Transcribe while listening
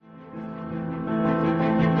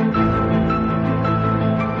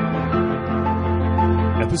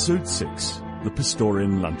Episode 6, The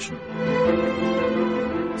Pistorian Luncheon.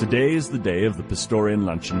 Today is the day of the Pistorian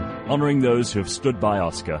Luncheon, honoring those who have stood by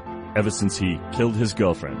Oscar ever since he killed his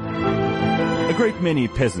girlfriend. A great many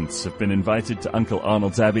peasants have been invited to Uncle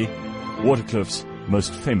Arnold's Abbey, Waterkloof's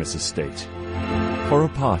most famous estate, for a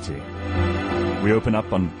party. We open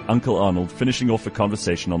up on Uncle Arnold finishing off a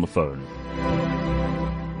conversation on the phone.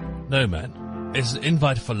 No, man. It's an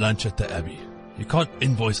invite for lunch at the Abbey. You can't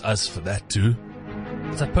invoice us for that too.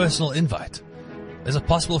 It's a personal invite. Is it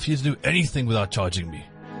possible for you to do anything without charging me?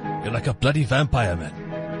 You're like a bloody vampire, man.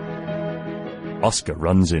 Oscar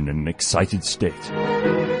runs in an excited state.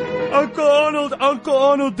 Uncle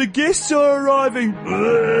Arnold, the guests are arriving.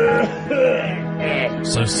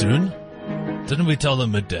 So soon? Didn't we tell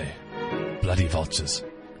them midday? Bloody vultures.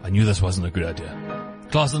 I knew this wasn't a good idea.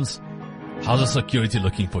 Claessens, how's the security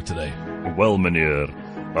looking for today? Well, Mynheer,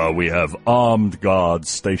 we have armed guards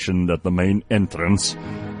stationed at the main entrance,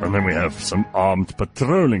 and then we have some armed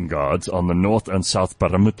patrolling guards on the north and south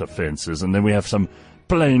perimeter fences, and then we have some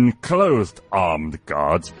plain-clothed armed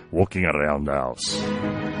guards walking around the house.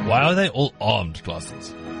 Why are they all armed,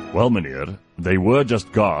 Claessens? Well, Mynheer, they were just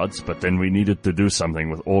guards, but then we needed to do something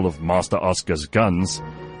with all of Master Oscar's guns,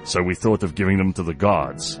 so we thought of giving them to the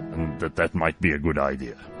guards, and that might be a good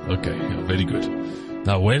idea. Okay, yeah, very good.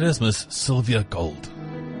 Now, where is Miss Sylvia Gold?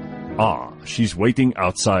 She's waiting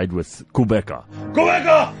outside with Kubeka.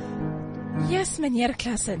 Kubeka! Yes, Mynheer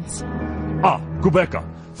Claessens. Kubeka,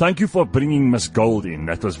 thank you for bringing Miss Gold in.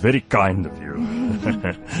 That was very kind of you.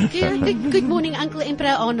 Good morning, Uncle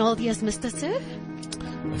Emperor Arnold. Yes, Mr. Sir.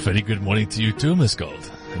 A very good morning to you too, Miss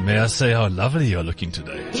Gold. And may I say how lovely you're looking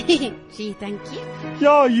today. Gee, thank you.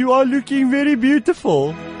 Yeah, you are looking very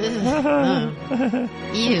beautiful.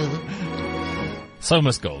 You. So,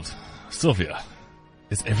 Miss Gold, Sylvia,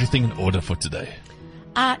 is everything in order for today?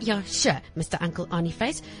 Yeah, sure, Mr. Uncle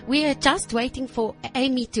Arnieface. We are just waiting for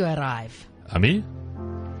Amy to arrive. Amy?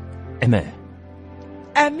 Emma.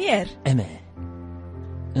 Amir. Amy?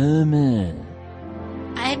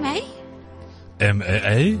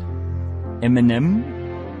 M-A-A? Eminem.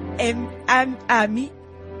 Ami.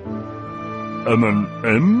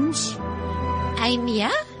 M&M's.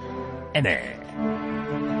 Amia? Emma.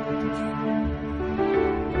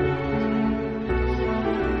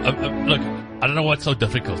 Look, I don't know what's so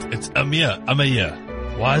difficult. It's Amir.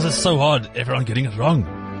 Why is it so hard? Everyone getting it wrong.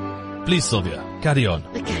 Please, Sylvia, carry on.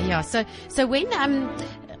 Okay, yeah. So when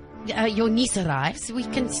your niece arrives, we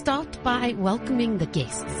can start by welcoming the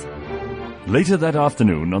guests. Later that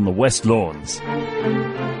afternoon on the West Lawns.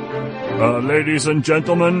 Ladies and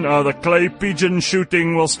gentlemen, the clay pigeon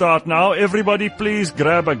shooting will start now. Everybody please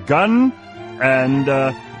grab a gun and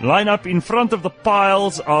line up in front of the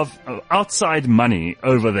piles of outside money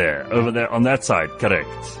over there on that side,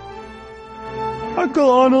 correct? Uncle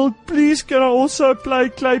Arnold, please can I also play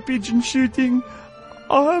clay pigeon shooting?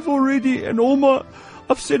 I have already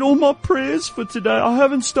I've said all my prayers for today. I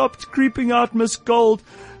haven't stopped creeping out Miss Gold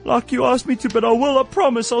like you asked me to, but I will, I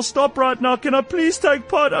promise. I'll stop right now. Can I please take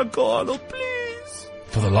part, Uncle Arnold, please?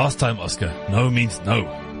 For the last time, Oscar, no means no.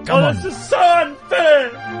 Come on. This is so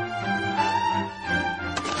unfair.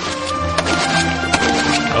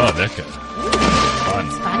 Oh, lekker. Fun.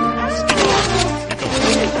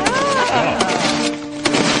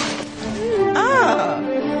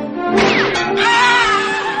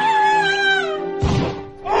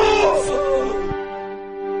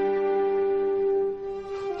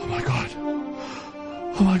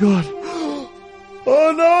 Oh my God.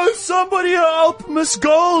 Oh no, somebody help Miss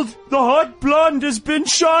Gold. The hot blonde has been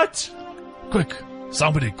shot. Quick,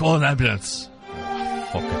 somebody call an ambulance.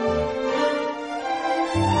 Fuck it, man.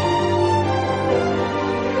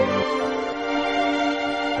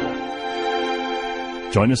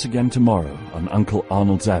 Join us again tomorrow on Uncle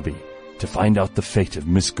Arnold's Abbey to find out the fate of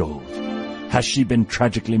Miss Gold. Has she been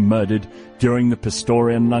tragically murdered during the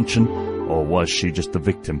Pistorian Luncheon, or was she just the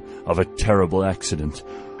victim of a terrible accident?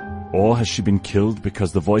 Or has she been killed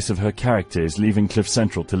because the voice of her character is leaving Cliff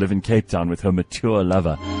Central to live in Cape Town with her mature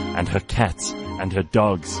lover and her cats and her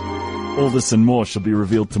dogs? All this and more shall be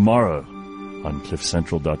revealed tomorrow on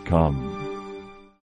cliffcentral.com.